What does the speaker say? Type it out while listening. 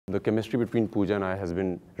The chemistry between Pooja and I has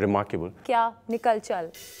been remarkable. Kya nikal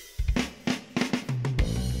chal.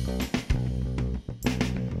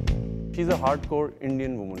 She's a hardcore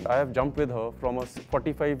Indian woman. I have jumped with her from a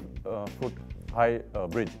 45-foot high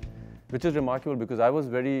bridge, which is remarkable because I was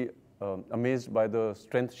very amazed by the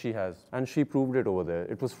strength she has, and she proved it over there.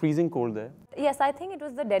 It was freezing cold there. Yes, I think it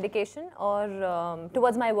was the dedication or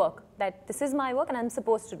towards my work, that this is my work and I'm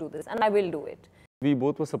supposed to do this and I will do it. We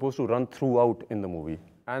both were supposed to run throughout in the movie,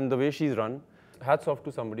 and the way she's run, hats off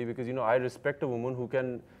to somebody, because I respect a woman who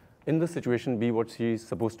can in this situation be what she's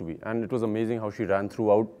supposed to be. And it was amazing how she ran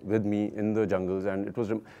throughout with me in the jungles, and it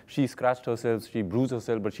was, she scratched herself, she bruised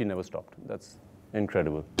herself, but she never stopped. That's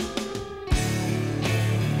incredible.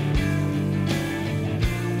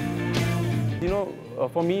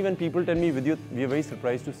 For me, when people tell me, Vidyut, we are very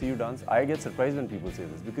surprised to see you dance, I get surprised when people say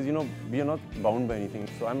this, because we are not bound by anything.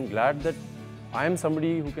 So I'm glad that I am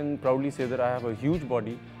somebody who can proudly say that I have a huge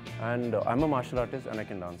body and I'm a martial artist and I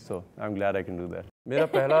can dance. So I'm glad I can do that. मेरा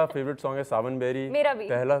पहला favorite song है सावन berry. मेरा भी.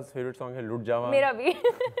 पहला favorite song है लुट जावा. मेरा भी.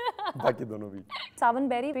 बाकी दोनों भी. Savan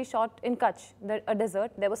Berry, we shot in Kutch, a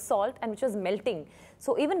desert. There was salt and which was melting.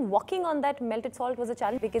 So even walking on that melted salt was a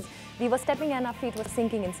challenge because we were stepping and our feet were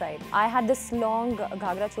sinking inside. I had this long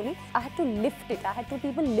ghagra choli. I had to lift it. I had two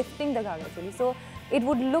people lifting the ghagra choli. So it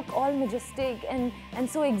would look all majestic and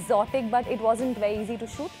so exotic, but it wasn't very easy to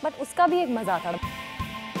shoot. But uska bhi ek maza tha.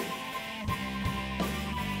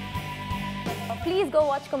 Please go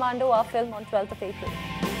watch Commando, our film, on 12th of April.